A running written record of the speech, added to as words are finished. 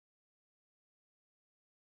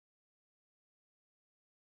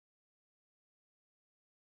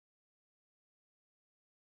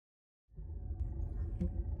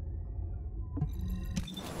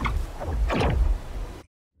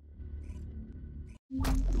Shh!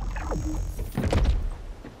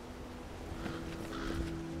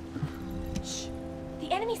 The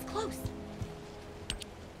enemy's close.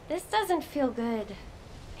 This doesn't feel good.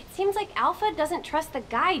 It seems like Alpha doesn't trust the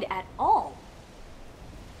guide at all.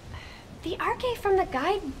 The arcade from the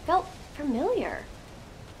guide felt familiar.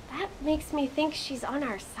 That makes me think she's on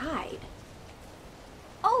our side.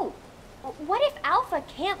 Oh, what if Alpha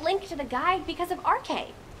can't link to the guide because of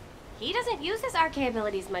Arcade? He doesn't use his Arcade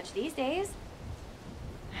abilities much these days.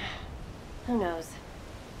 Who knows?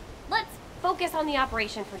 Let's focus on the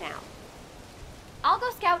operation for now. I'll go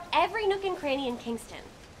scout every nook and cranny in Kingston.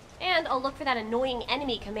 And I'll look for that annoying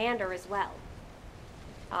enemy commander as well.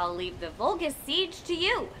 I'll leave the Vulgus siege to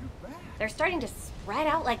you. They're starting to spread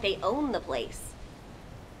out like they own the place.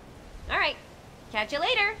 Alright, catch you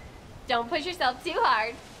later. Don't push yourself too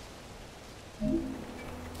hard.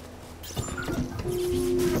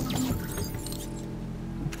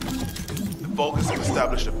 The Vulgus have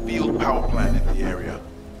established a field power plant in the area.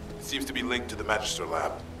 It seems to be linked to the Magister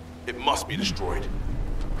lab. It must be destroyed.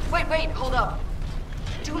 Wait, hold up.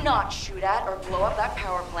 Do not shoot at or blow up that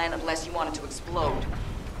power plant unless you want it to explode.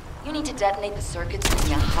 You need to detonate the circuits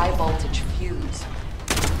using a high voltage fuse.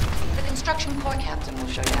 The construction corps captain will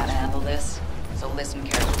show you how to handle this, so listen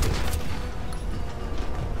carefully.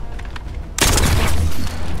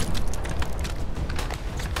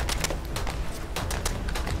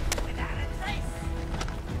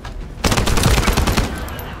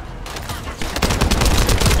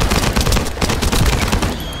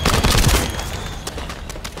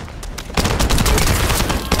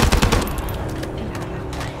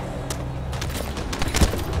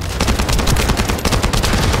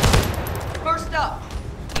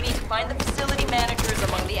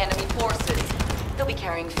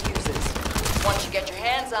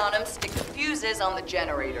 On the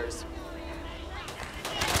generators.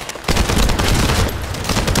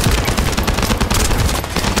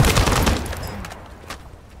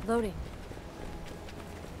 Loading.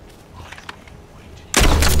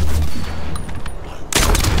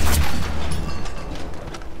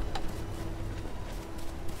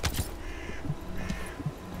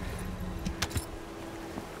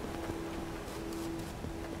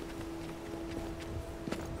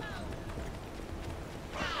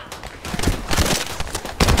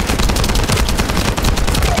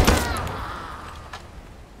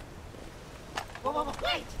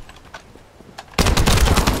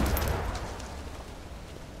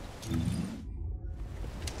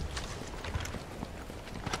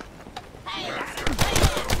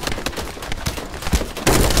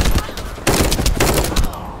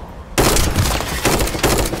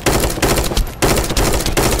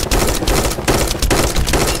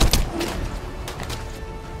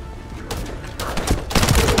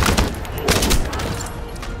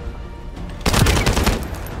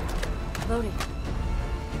 Loading.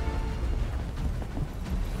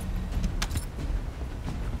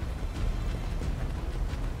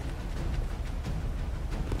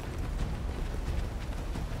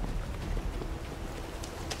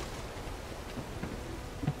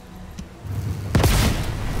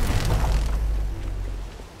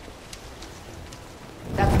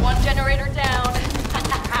 That's one generator down.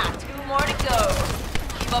 2 more to go.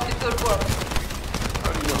 Keep up the good work.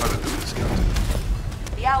 How do you know how to do this, Captain?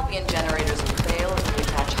 The Albion generators will fail if we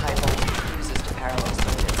attach high voltage fuses to parallel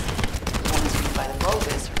circuits. The ones used by the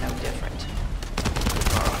Vulgus are no different.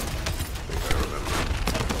 I think I remember.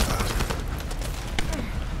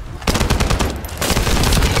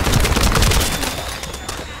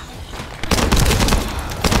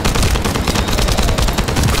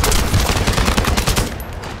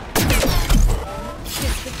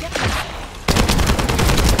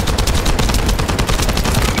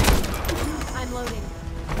 I'm loading.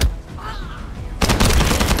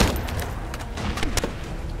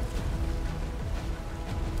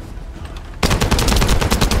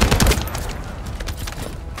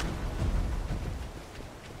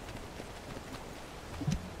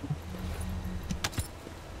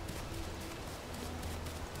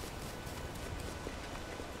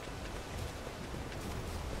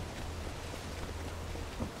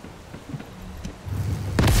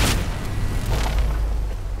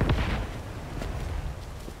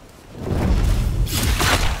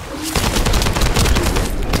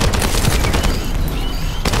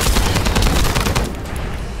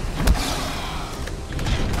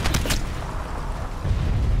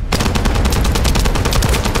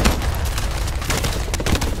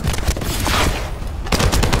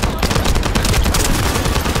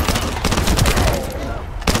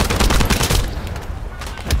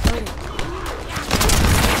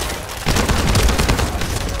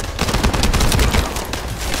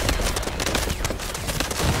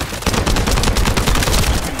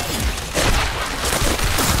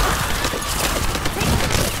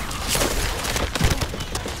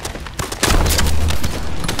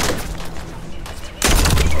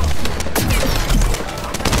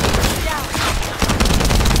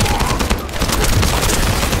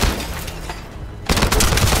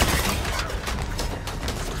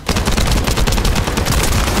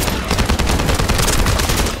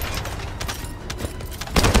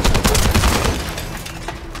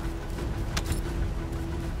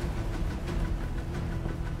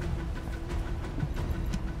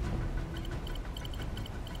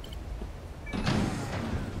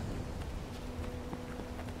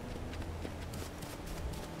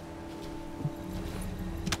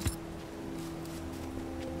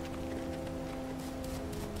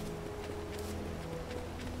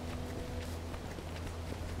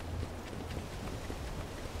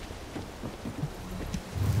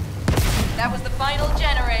 final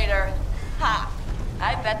generator. Ha!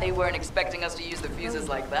 I bet they weren't expecting us to use the fuses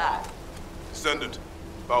like that. Descendant,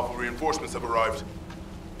 powerful reinforcements have arrived.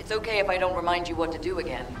 It's okay if I don't remind you what to do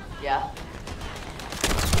again, yeah?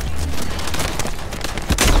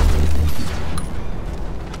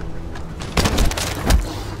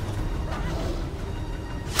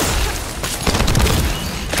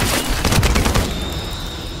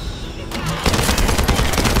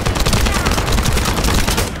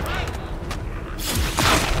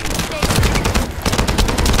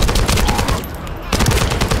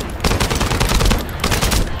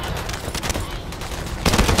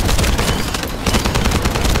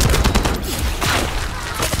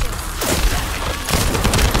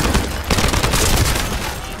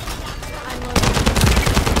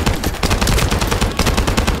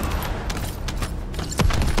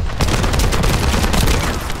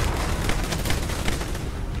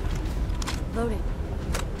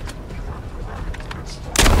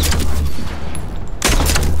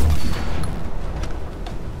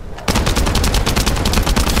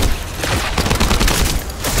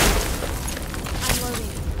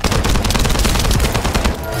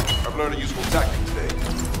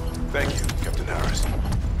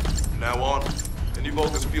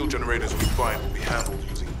 Generators we find will be handled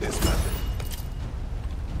using this method.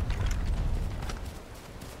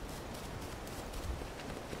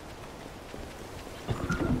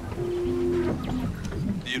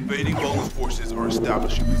 The invading Vulgus forces are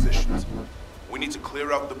establishing positions. We need to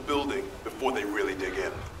clear out the building before they really dig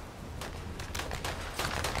in.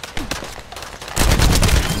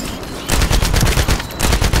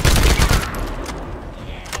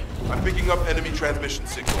 I'm picking up enemy transmission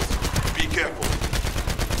signals. Be careful.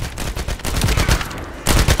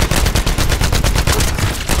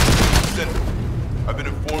 I've been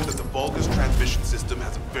informed that the Vulgus transmission system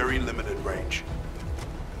has a very limited range.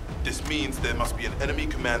 This means there must be an enemy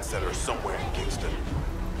command center somewhere in Kingston.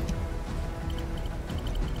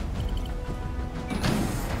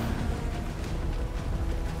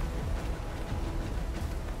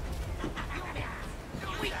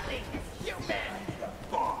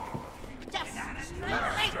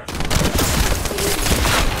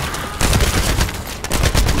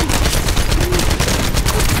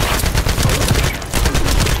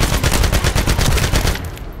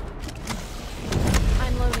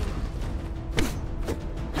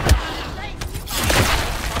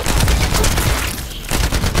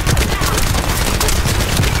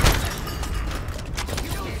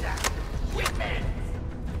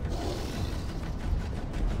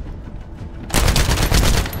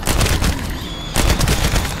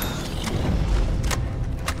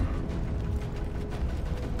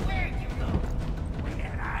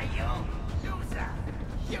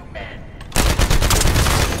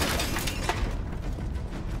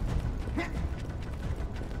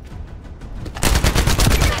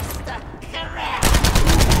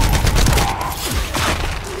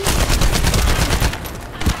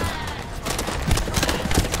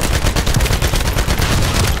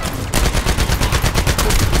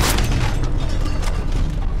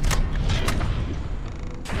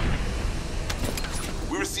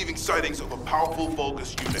 Sightings of a powerful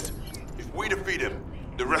Vulgus unit. If we defeat him,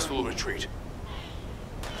 the rest will retreat.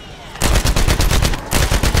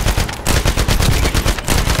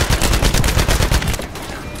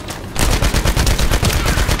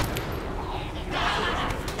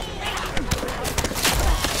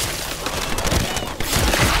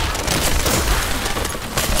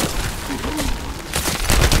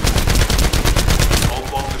 All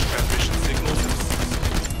Vulgus transmission signals have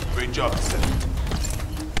ceased. Great job, Descendant.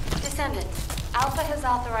 Descendant, Alpha has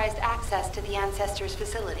authorized access to the Ancestors'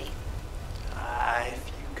 facility. If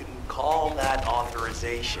you can call that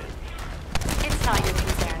authorization. It's not your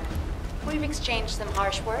concern. We've exchanged some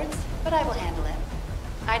harsh words, but I will handle it.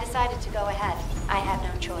 I decided to go ahead. I had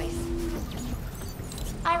no choice.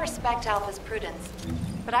 I respect Alpha's prudence,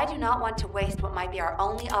 but I do not want to waste what might be our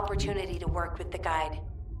only opportunity to work with the Guide.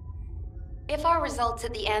 If our results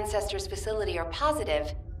at the Ancestors' facility are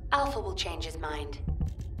positive, Alpha will change his mind.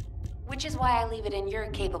 Which is why I leave it in your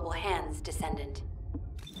capable hands, Descendant.